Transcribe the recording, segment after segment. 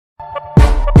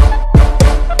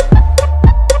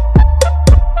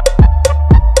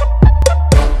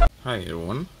Hi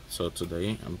everyone, so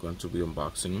today I'm going to be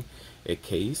unboxing a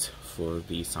case for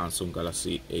the Samsung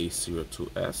Galaxy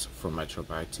A02s from Metro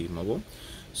by T-Mobile.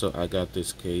 So I got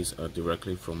this case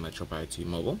directly from Metro by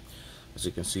T-Mobile. As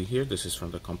you can see here, this is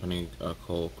from the company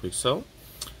called Quicksell.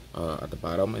 At the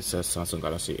bottom it says Samsung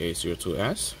Galaxy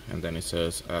A02s, and then it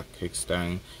says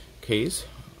kickstand case,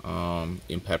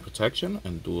 impact protection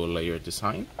and dual layer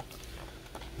design.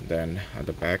 Then at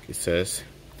the back it says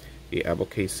the Apple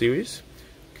case series,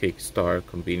 Kickstart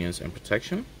convenience and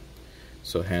protection,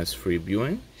 so hands-free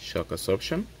viewing, shock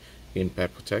absorption,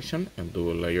 impact protection, and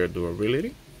dual layer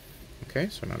durability. Okay,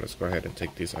 so now let's go ahead and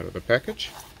take this out of the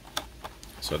package.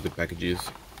 So the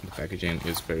packaging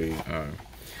is very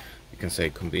you can say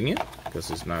convenient,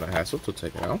 because it's not a hassle to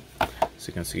take it out. So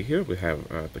you can see here we have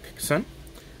the kickstand,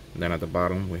 and then at the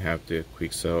bottom we have the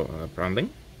Quicksell branding.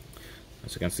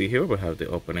 As you can see here, we have the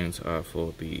openings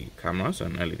for the cameras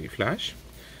and LED flash.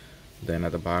 Then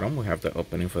at the bottom we have the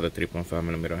opening for the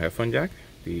 3.5mm headphone jack,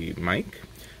 the mic,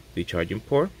 the charging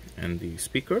port, and the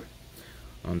speaker.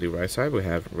 On the right side we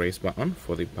have raise button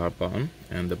for the power button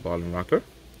and the volume rocker.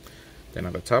 Then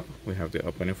at the top we have the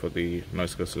opening for the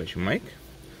noise cancellation mic.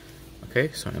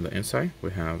 Okay, so on the inside we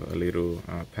have a little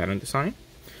pattern design.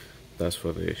 That's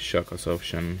for the shock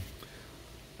absorption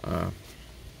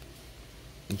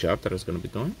job that it's going to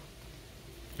be doing.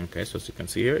 Okay, so as you can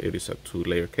see here, it is a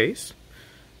 2-layer case.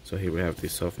 So here we have the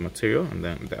soft material, and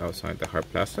then the outside the hard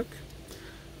plastic.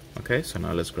 Okay, so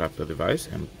now let's grab the device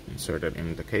and insert it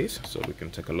in the case so we can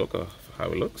take a look of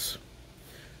how it looks.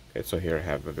 Okay, so here I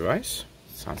have the device,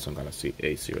 Samsung Galaxy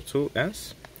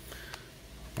A02s.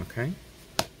 Okay,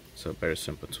 so very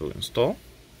simple to install.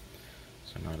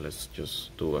 So now let's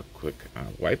just do a quick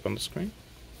wipe on the screen.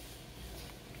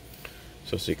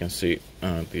 So as you can see,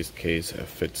 this case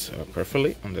fits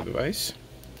perfectly on the device.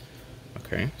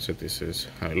 Okay, so this is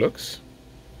how it looks.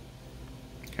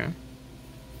 Okay,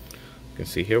 you can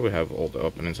see here we have all the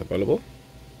openings available.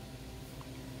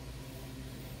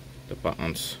 The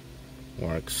buttons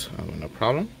works with no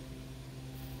problem.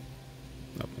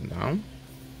 Up and down,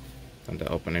 and the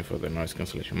opening for the noise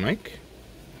cancellation mic.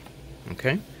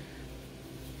 Okay,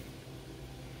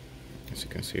 as you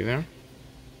can see there.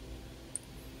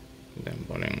 Then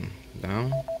volume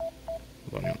down,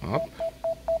 volume up,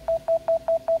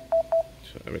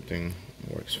 so everything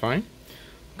works fine.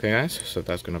 Okay guys, so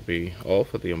that's gonna be all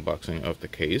for the unboxing of the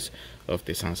case of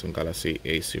the Samsung Galaxy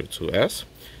A02s.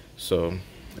 So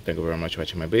thank you very much for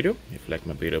watching my video. If you like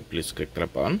my video, please click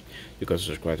that button. You can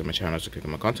subscribe to my channel to click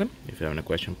on my content. If you have any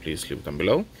question, please leave it down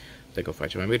below. Thank you for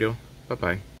watching my video. Bye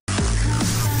bye.